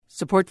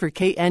Support for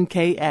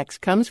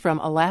KNKX comes from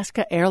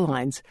Alaska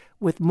Airlines,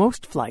 with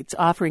most flights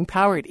offering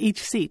power at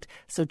each seat,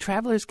 so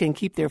travelers can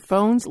keep their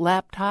phones,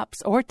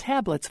 laptops, or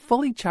tablets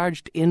fully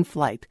charged in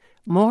flight.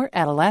 More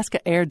at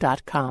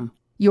alaskaair.com.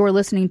 You're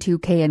listening to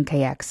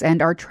KNKX,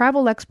 and our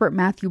travel expert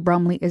Matthew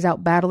Brumley is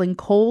out battling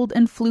cold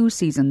and flu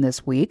season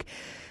this week.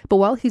 But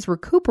while he's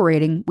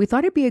recuperating, we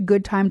thought it'd be a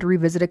good time to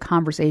revisit a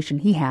conversation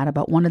he had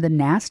about one of the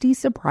nasty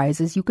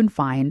surprises you can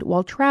find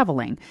while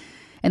traveling.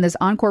 In this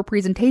encore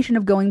presentation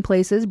of Going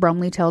Places,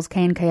 Brumley tells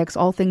KNKX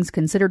All Things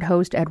Considered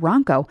host Ed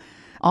Ronco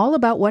all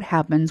about what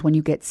happens when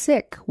you get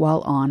sick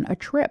while on a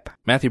trip.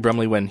 Matthew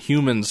Brumley, when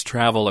humans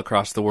travel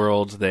across the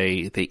world,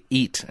 they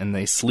eat and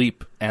they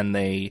sleep and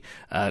they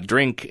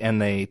drink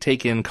and they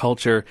take in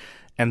culture,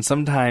 and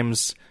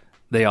sometimes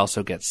they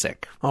also get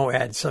sick. Oh,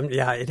 Ed,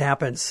 it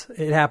happens.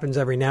 It happens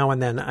every now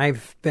and then.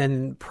 I've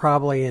been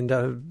probably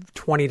into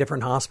 20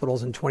 different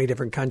hospitals in 20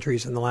 different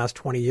countries in the last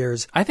 20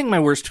 years. I think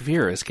my worst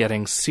fear is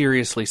getting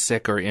seriously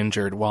sick or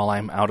injured while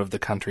I'm out of the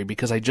country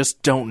because I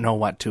just don't know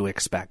what to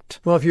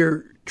expect. Well, if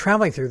you're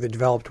traveling through the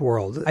developed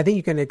world, I think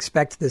you can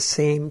expect the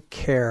same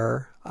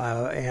care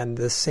and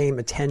the same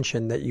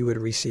attention that you would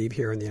receive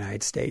here in the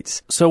United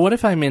States. So what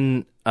if I'm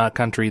in a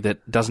country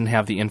that doesn't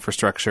have the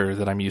infrastructure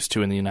that I'm used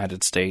to in the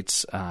United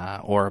States,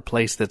 or a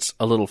place that's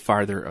a little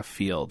farther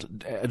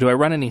afield? Do I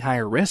run any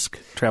higher risk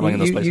traveling in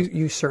those places?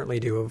 You certainly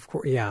do, of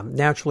course. Yeah,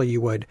 naturally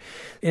you would.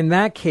 In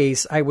that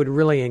case, I would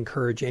really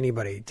encourage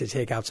anybody to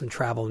take out some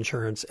travel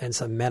insurance and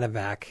some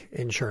medevac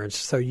insurance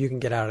so you can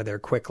get out of there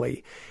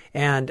quickly.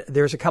 And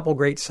there's a couple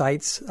great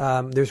sites.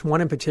 There's one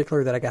in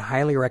particular that I could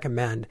highly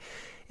recommend.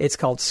 It's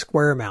called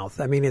Squaremouth.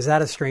 I mean, is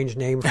that a strange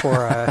name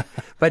for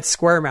but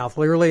Squaremouth,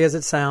 literally as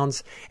it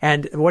sounds.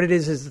 And what it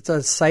is it's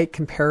a site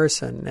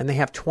comparison, and they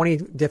have 20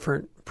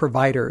 different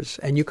providers,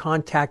 and you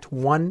contact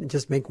one,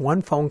 just make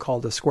one phone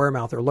call to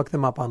Squaremouth or look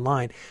them up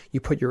online.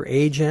 You put your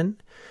age in,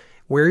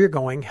 where you're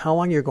going, how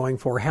long you're going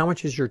for, how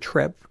much is your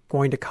trip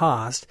going to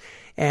cost,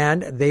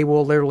 and they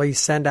will literally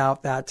send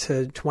out that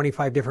to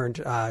 25 different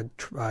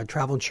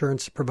travel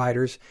insurance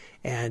providers,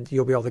 and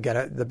you'll be able to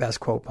get the best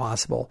quote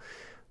possible.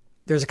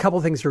 There's a couple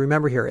of things to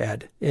remember here,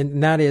 Ed,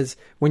 and that is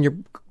when you're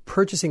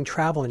purchasing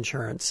travel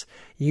insurance,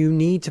 you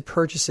need to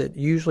purchase it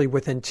usually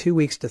within 2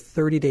 weeks to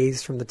 30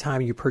 days from the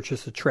time you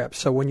purchase the trip.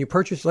 So when you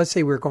purchase, let's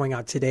say we're going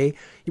out today,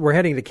 we're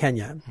heading to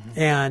Kenya,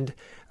 and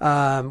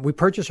we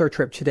purchase our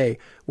trip today.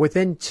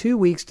 Within 2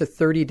 weeks to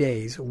 30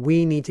 days,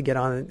 we need to get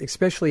on it,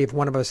 especially if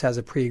one of us has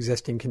a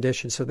pre-existing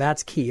condition. So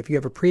that's key. If you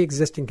have a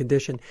pre-existing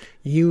condition,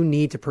 you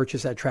need to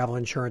purchase that travel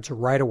insurance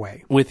right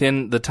away.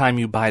 Within the time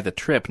you buy the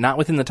trip, not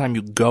within the time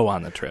you go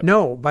on the trip.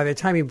 No, by the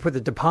time you put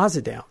the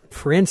deposit down.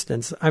 For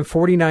instance, I'm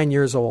 49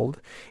 years old,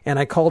 and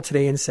I called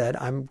today and said,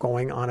 I'm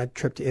going on a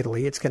trip to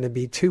Italy. It's going to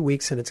be 2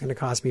 weeks, and it's going to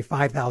cost me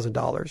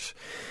 $5,000.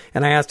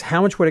 And I asked,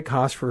 how much would it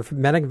cost for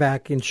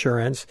medevac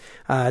insurance,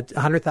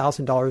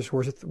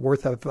 $100,000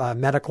 worth of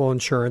medical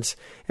insurance,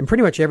 and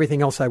pretty much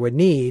everything else I would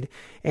need,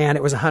 and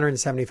it was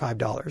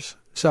 $175.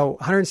 So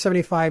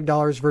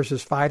 $175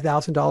 versus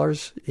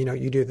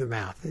 $5,000, you do the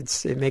math.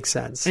 It makes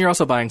sense. And you're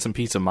also buying some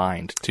peace of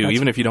mind, too,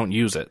 even if you don't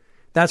use it.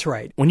 That's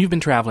right. When you've been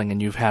traveling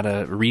and you've had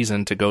a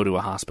reason to go to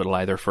a hospital,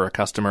 either for a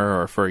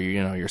customer or for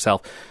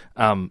yourself,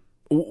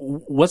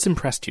 what's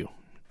impressed you?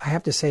 I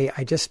have to say,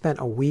 I just spent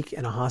a week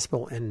in a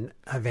hospital in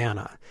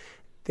Havana.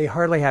 They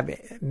hardly have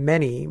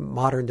many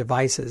modern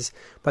devices,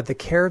 but the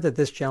care that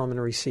this gentleman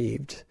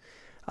received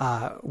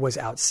was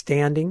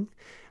outstanding.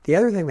 The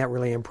other thing that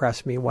really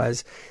impressed me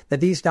was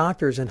that these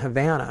doctors in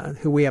Havana,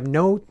 who we have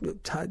no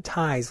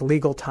ties,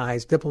 legal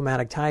ties,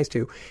 diplomatic ties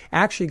to,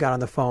 actually got on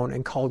the phone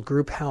and called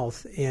Group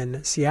Health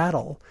in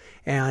Seattle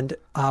and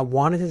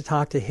wanted to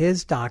talk to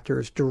his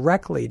doctors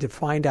directly to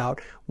find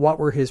out what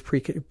were his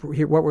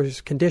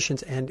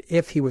conditions and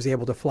if he was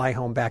able to fly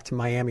home back to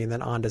Miami and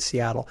then on to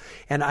Seattle.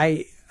 And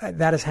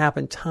that has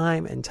happened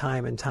time and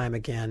time and time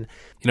again.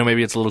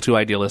 Maybe it's a little too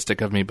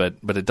idealistic of me, but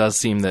it does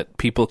seem that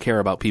people care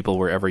about people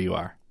wherever you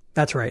are.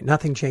 That's right.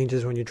 Nothing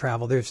changes when you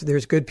travel.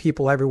 There's good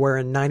people everywhere,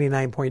 and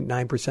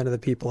 99.9% of the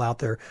people out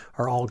there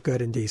are all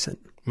good and decent.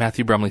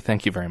 Matthew Brumley,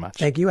 thank you very much.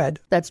 Thank you, Ed.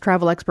 That's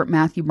travel expert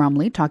Matthew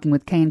Brumley talking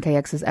with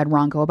KNKX's Ed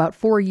Ronco about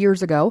 4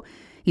 years ago.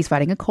 He's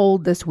fighting a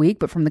cold this week,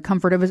 but from the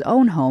comfort of his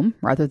own home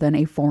rather than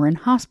a foreign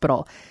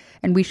hospital.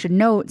 And we should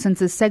note, since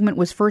this segment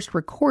was first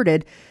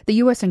recorded, the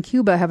U.S. and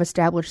Cuba have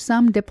established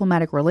some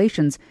diplomatic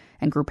relations,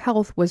 and Group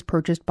Health was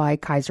purchased by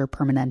Kaiser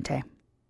Permanente.